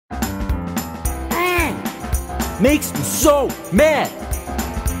makes me so mad.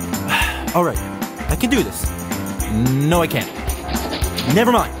 Alright, I can do this. No, I can't.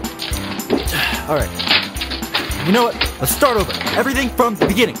 Never mind. Alright. You know what? Let's start over. Everything from the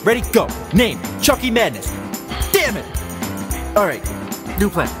beginning. Ready? Go. Name. Chucky Madness. Damn it! Alright. New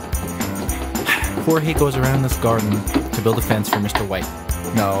plan. Jorge goes around this garden to build a fence for Mr. White.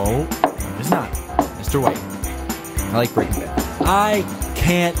 No, it's not. Mr. White. I like Breaking Bad. I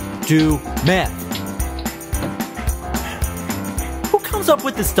can't do math. Who comes up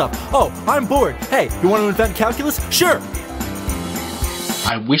with this stuff? Oh, I'm bored. Hey, you want to invent calculus? Sure.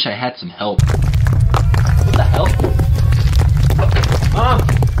 I wish I had some help. What the hell? Mom!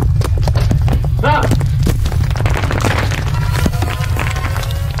 Mom!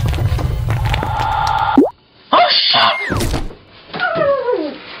 Oh, shit!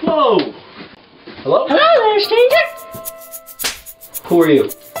 Whoa! Hello? Hello there, stranger! Who are you?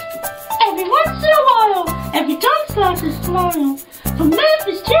 Every once in a while, every dunce likes a smile. For math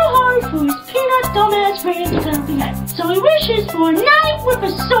is too hard for his peanut dumbass brain to comprehend. So he wishes for a knight with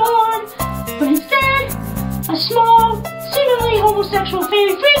a sword, but instead, a small, seemingly homosexual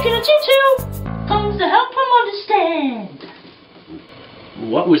fairy freak in a tutu comes to help him understand.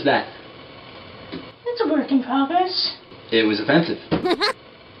 What was that? It's a work in progress. It was offensive.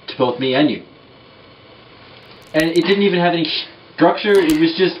 To both me and you. And it didn't even have any structure, it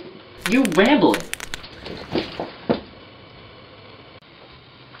was just you rambling.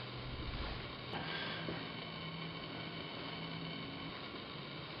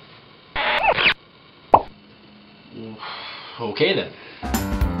 Okay then.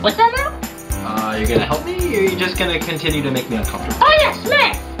 What's that now? You're gonna help me, or are you just gonna continue to make me uncomfortable? Oh yes,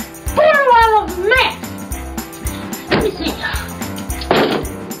 math! Born while of math! Let me see.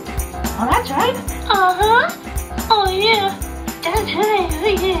 Oh, that's right. Uh-huh. Oh yeah. That's right. Oh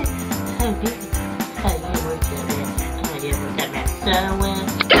yeah. Oh yeah, work that math. Oh yeah, work that math so well.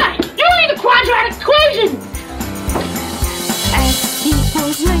 Guy, you need the quadratic equation! X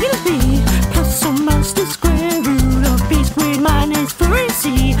equals negative b plus or minus the square root of b squared minus 4ac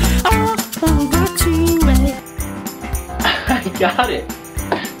all over 2a. I got it!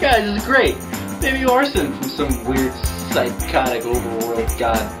 Guys, this is great! Maybe you are sent from some weird, psychotic, overworld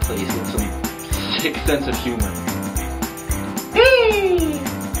god place with some sick sense of humor.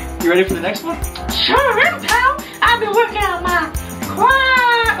 You ready for the next one? Sure am, pal! I've been working out my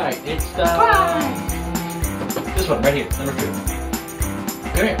Alright, it's this one, right here, number 2.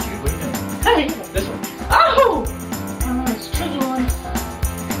 Come here, dude, what are you doing? Hey! This one. Oh! Oh, it's a tricky one.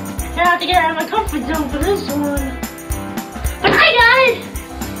 I have to get out of my comfort zone for this one. But I got it!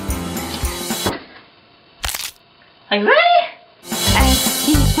 Are you ready? X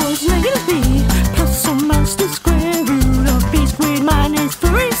equals negative b plus or minus the square root of b squared minus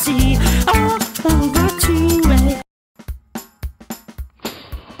 4ac all over 2a.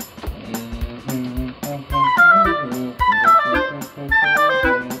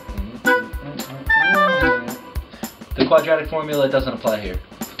 The quadratic formula doesn't apply here.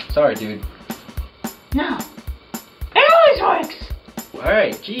 Sorry, dude. No. It always works!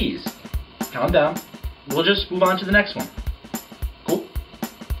 Alright, jeez. Calm down. We'll just move on to the next one. Cool?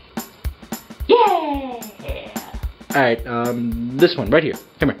 Yeah! Alright, this one, right here.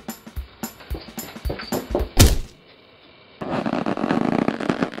 Come here.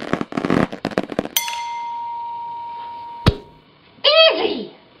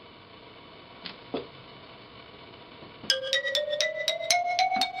 Easy!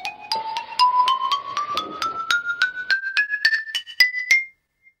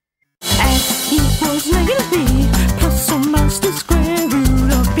 X equals negative b plus or minus the square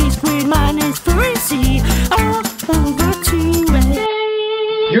root of b squared minus 4ac all over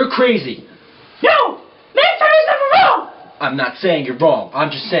 2a. You're crazy! No! Manfred is never wrong! I'm not saying you're wrong.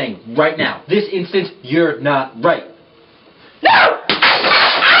 I'm just saying, right now, this instant, you're not right. No!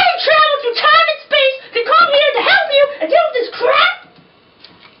 I traveled through time and space to come here to help you and deal with this crap!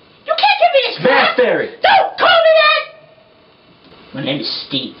 You can't give me this crap! Math fairy! Don't call me that! My name is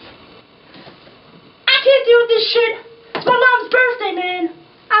Steve. I can't deal with this shit. It's my mom's birthday, man.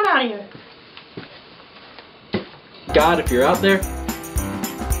 I'm out of here. God, if you're out there,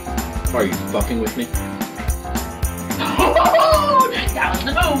 are you fucking with me? That was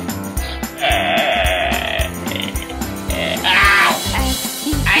the move. Ow!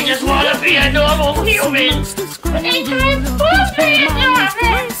 I just want to be a normal human. But they transformed me into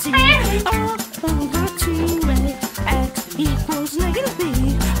a